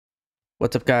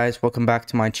What's up guys, welcome back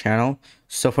to my channel.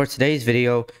 So for today's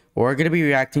video, we're going to be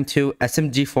reacting to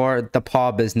SMG4 The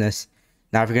Paw Business.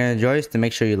 Now if you're going to enjoy this, then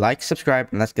make sure you like, subscribe,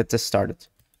 and let's get this started.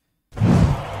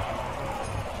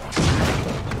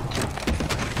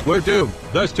 We're doomed.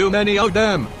 There's too many of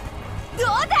them.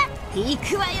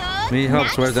 Need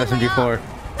help, where's SMG4?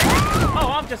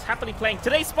 Oh, I'm just happily playing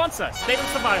today's sponsor, State of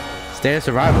Survival. State of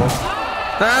Survival?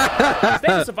 State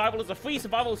of Survival is a free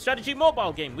survival strategy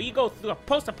mobile game where you go through a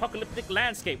post-apocalyptic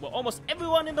landscape where almost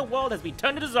everyone in the world has been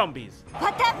turned into zombies.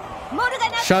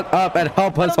 Shut up and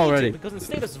help us already. Because in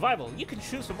State of Survival, you can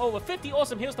choose from over 50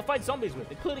 awesome heroes to fight zombies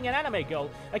with, including an anime girl,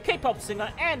 a K-pop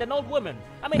singer, and an old woman.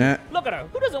 I mean, look at her.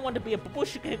 Who doesn't want to be a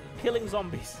bush killing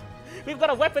zombies? We've got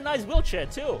a weaponized wheelchair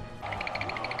too.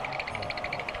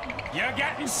 You're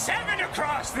getting 7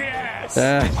 across the ass!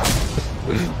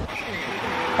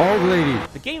 Old lady.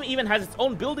 The game even has its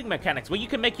own building mechanics where you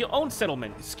can make your own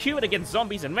settlement, secure it against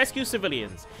zombies, and rescue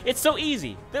civilians. It's so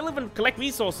easy. They'll even collect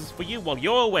resources for you while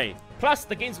you're away. Plus,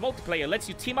 the game's multiplayer lets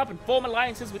you team up and form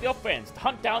alliances with your friends to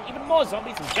hunt down even more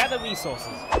zombies and gather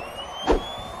resources.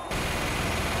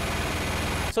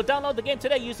 So download the game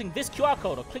today using this QR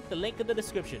code or click the link in the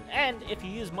description. And if you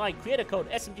use my creator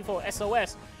code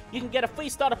SMG4SOS, you can get a free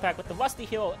starter pack with the Rusty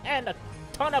Hero and a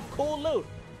ton of cool loot.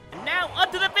 And now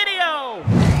onto the video!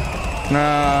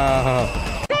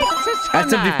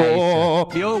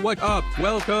 SMG4! Yo, what up?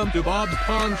 Welcome to Bob's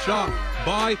Pawn Shop.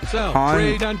 Buy, sell,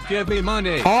 trade, and give me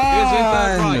money. Isn't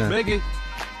that right, Maggie?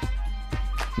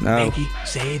 No. Maggie,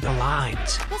 say the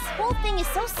lines. This whole thing is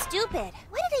so stupid.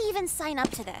 Why did I even sign up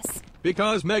to this?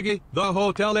 Because, Maggie, the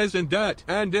hotel is in debt.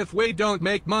 And if we don't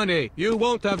make money, you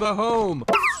won't have a home.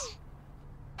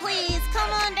 Please come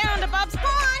on down to Bob's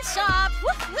Pawn Shop.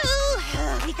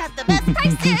 Woohoo! We got the best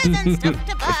prices and stuff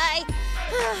to buy.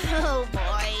 Oh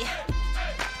boy.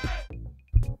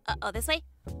 Oh, this way?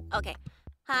 Okay.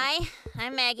 Hi,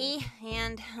 I'm Maggie,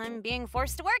 and I'm being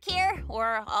forced to work here,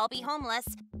 or I'll be homeless.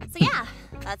 So yeah,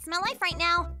 that's my life right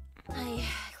now. I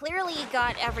clearly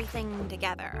got everything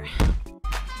together.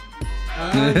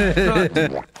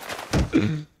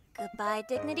 Goodbye,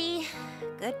 dignity.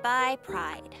 Goodbye,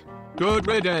 pride. Good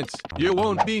riddance. You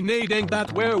won't be needing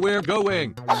that where we're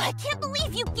going. Oh, I can't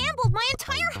believe you gambled my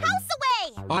entire house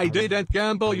away! I didn't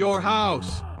gamble your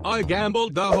house. I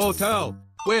gambled the hotel,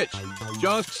 which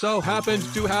just so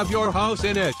happens to have your house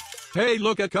in it. Hey,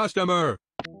 look, a customer.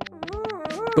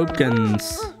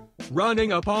 Bookins.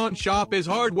 Running a pawn shop is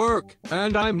hard work,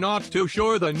 and I'm not too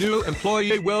sure the new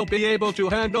employee will be able to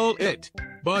handle it.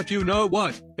 But you know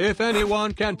what? If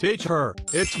anyone can teach her,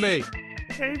 it's me.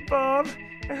 Hey, Bob.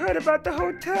 I heard about the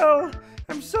hotel.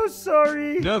 I'm so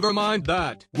sorry. Never mind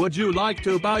that. Would you like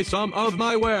to buy some of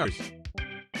my wares?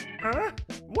 Huh?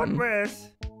 What wares?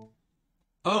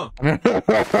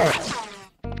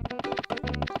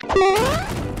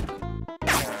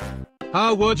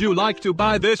 How would you like to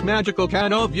buy this magical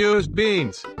can of used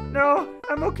beans? No,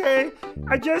 I'm okay.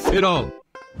 I just... It'll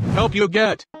help you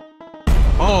get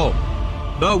all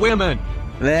the women.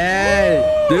 Hey,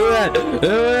 do it!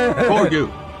 Do it! For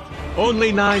you.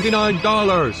 Only $99.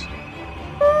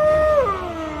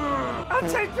 I'll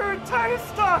take your entire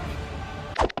stock.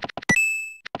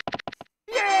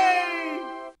 Yay!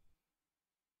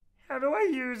 How do I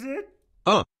use it?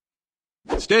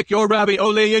 Stick your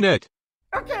ravioli in it.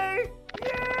 Okay.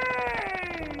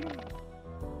 Yay!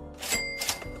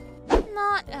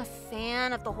 Not a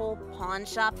fan of the whole pawn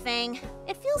shop thing.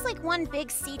 It feels like one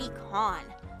big seedy con.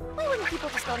 Why wouldn't people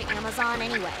just go to Amazon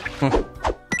anyway?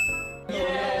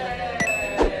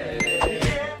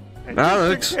 I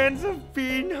Alex. took the cans of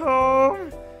bean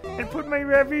home and put my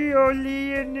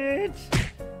ravioli in it.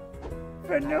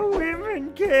 But no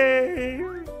women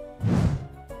came.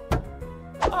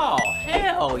 Oh,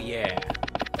 hell yeah.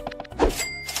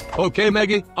 Okay,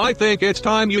 Maggie, I think it's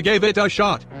time you gave it a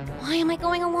shot. Why am I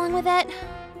going along with it?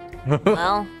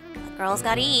 Well, the girl's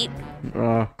gotta eat.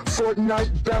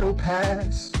 Fortnite Battle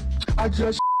Pass. I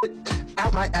just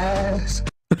out my ass.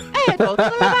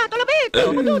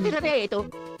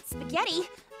 Spaghetti?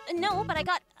 No, but I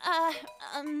got,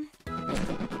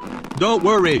 Don't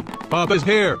worry, Papa's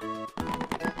here.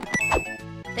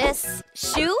 this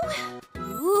shoe?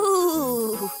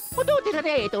 Ooh.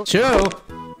 Chew.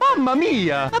 Mamma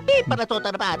mia!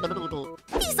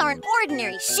 These aren't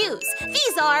ordinary shoes.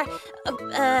 These are...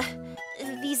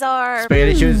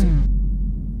 Spaghetti shoes.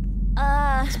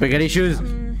 Spaghetti shoes.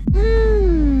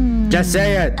 Just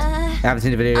say it. I haven't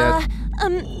seen the video yet.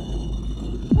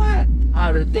 What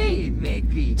are they,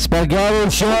 Maggie? Spaghetti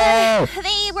shoe.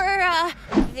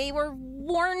 They were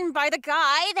worn by the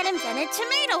guy that invented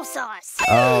tomato sauce.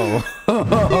 Oh.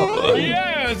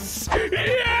 Yes!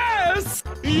 Yes!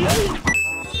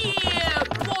 Yeah,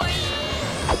 boy!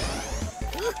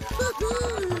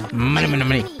 Money, money,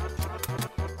 money.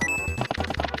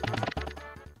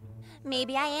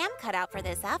 Maybe I am cut out for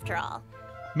this after all.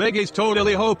 Maggie's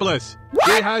totally hopeless.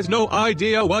 She has no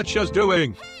idea what she's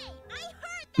doing.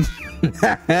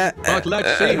 But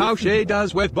let's see how she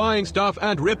does with buying stuff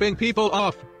and ripping people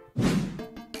off.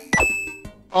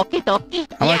 Okie dokie.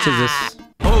 How much is this?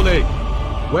 Holy,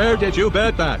 where did you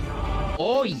bet that?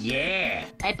 Oh yeah.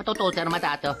 Ay, patututan naman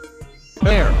tato.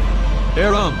 Here,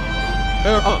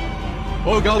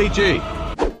 oh golly gee.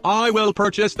 I will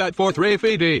purchase that for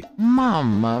 350.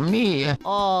 Mamma mia.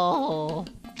 Oh.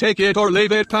 Take it or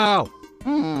leave it, pal.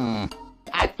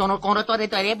 At tono kono to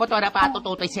dito rin boto na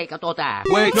patututoy sa ikatota.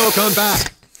 Wait, no, come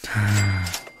back.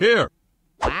 Here.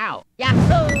 Wow.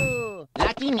 Yahoo!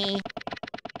 Lucky me.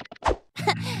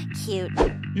 Cute.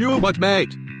 You what,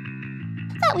 mate?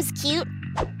 That was cute.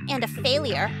 And a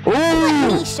failure.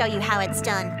 Let me show you how it's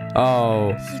done. Oh.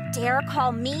 You dare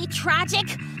call me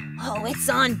tragic? Oh, it's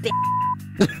on, b****.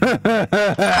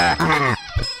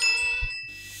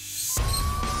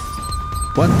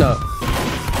 What the?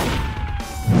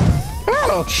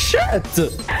 Oh, shit!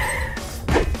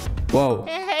 Whoa.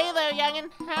 Hey there, youngin'.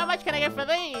 How much can I get for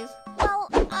these? Well,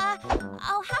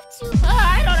 I'll have to...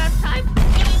 I don't have time.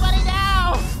 Give me money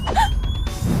now.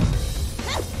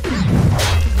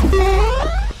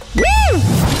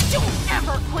 Don't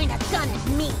ever point a gun at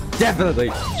me!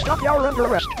 Definitely. Stop your under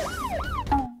arrest.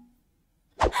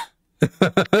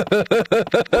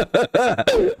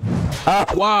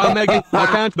 Wow, Maggie, I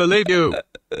can't believe you.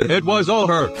 It was all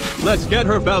her. Let's get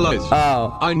her, fellas.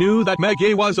 Oh. I knew that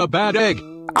Maggie was a bad egg.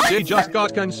 She just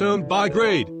got consumed by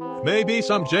greed. Maybe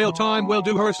some jail time will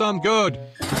do her some good.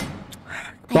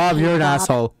 Bob, you're an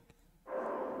asshole.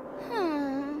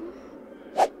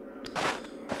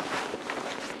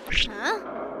 Huh?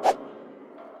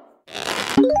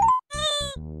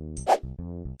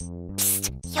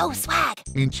 Psst! Yo, Swag!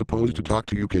 Ain't supposed to talk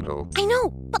to you, kiddo. I know,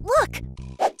 but look!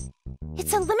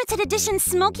 It's a limited edition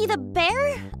Smokey the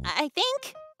Bear, I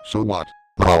think? So what?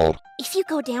 Lol. If you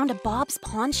go down to Bob's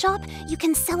pawn shop, you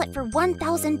can sell it for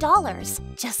 $1,000.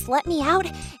 Just let me out,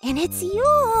 and it's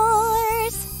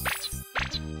yours!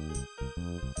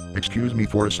 Excuse me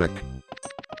for a sec.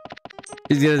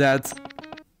 He's gonna dance.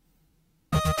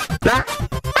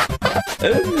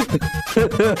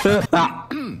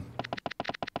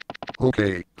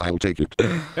 Okay, I'll take it.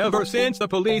 Ever since the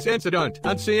police incident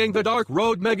and seeing the dark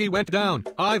road Maggie went down,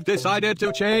 I've decided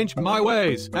to change my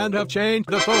ways and have changed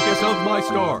the focus of my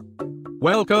store.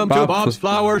 Welcome to Bob's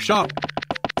Flower Shop.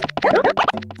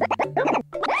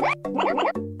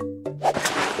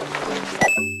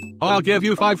 I'll give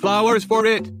you 5 flowers for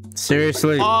it.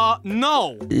 Seriously?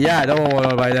 No. Yeah, I don't want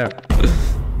to buy there.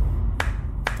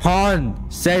 Pawn.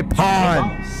 Say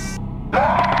pawn.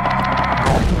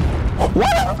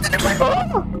 What happened to my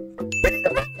phone?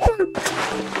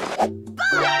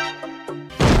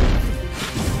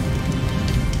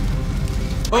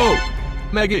 Oh,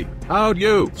 Maggie, how'd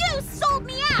you? You sold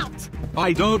me out!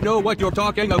 I don't know what you're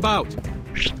talking about.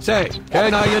 Say,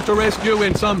 can I interest you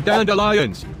in some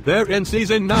dandelions? They're in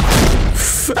season now.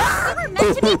 We were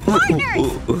meant to be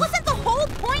partners! Wasn't the whole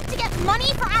point to get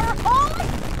money for our home?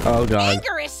 Oh, God.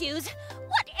 Anger issues?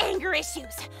 What anger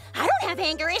issues? I don't have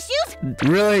anger issues!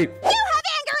 Really? You have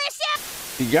anger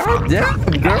issues! God damn,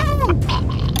 girl.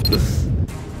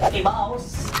 Hey,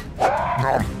 boss.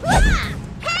 Ah!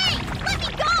 Hey! Let me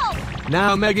go!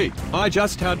 Now, Maggie, I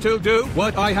just had to do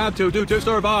what I had to do to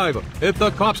survive. If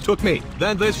the cops took me,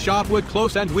 then this shop would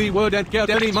close and we wouldn't get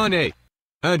any money.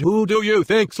 And who do you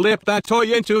think slipped that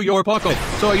toy into your pocket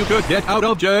so you could get out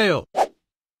of jail?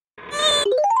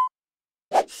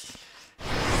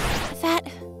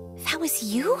 That was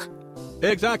you?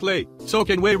 Exactly. So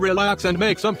can we relax and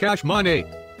make some cash money?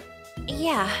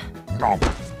 Yeah.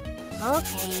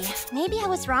 Okay. Maybe I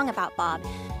was wrong about Bob.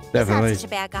 Definitely. He's not such a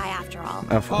bad guy after all.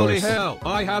 Of Holy course. hell,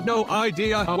 I have no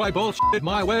idea how I bullshitted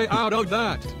my way out of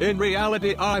that. In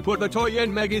reality, I put the toy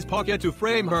in Maggie's pocket to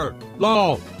frame her.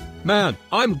 Lol. Man,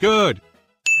 I'm good.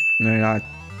 No, you're not.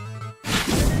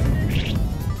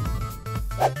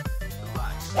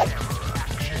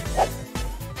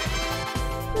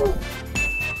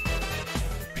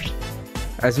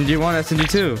 SMG1,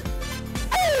 SMG2.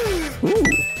 Ooh.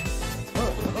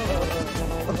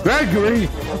 Gregory!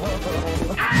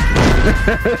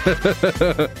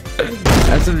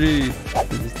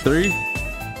 SMG3.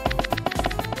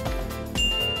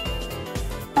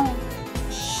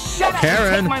 Shut up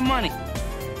Karen. and take my money.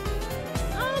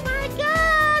 Oh my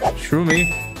god! Shrew me.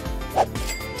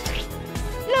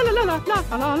 La la la la la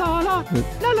la la la la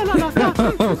la la la la.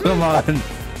 Oh, come on.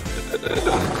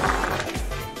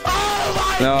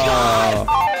 No.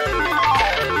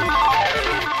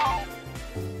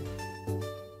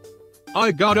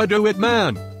 I gotta do it,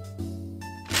 man.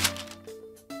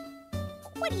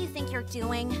 What do you think you're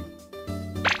doing?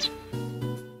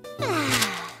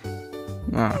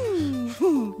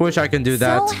 Wish I can do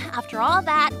that. So, after all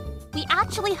that, we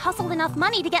actually hustled enough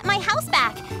money to get my house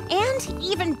back. And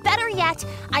even better yet,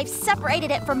 I've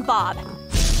separated it from Bob.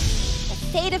 The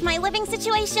fate of my living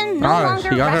situation no longer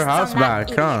she got her rests house on that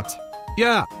back, huh? idiot.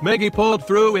 Yeah, Maggie pulled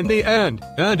through in the end,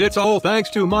 and it's all thanks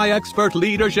to my expert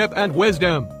leadership and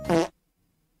wisdom.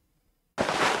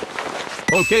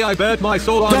 Okay, I bet my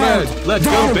soul on red. Let's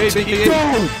go, baby.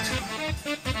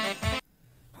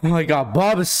 Oh my god,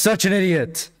 Bob is such an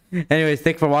idiot. Anyways,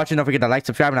 thanks for watching. Don't forget to like,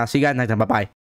 subscribe, and I'll see you guys next time. Bye-bye.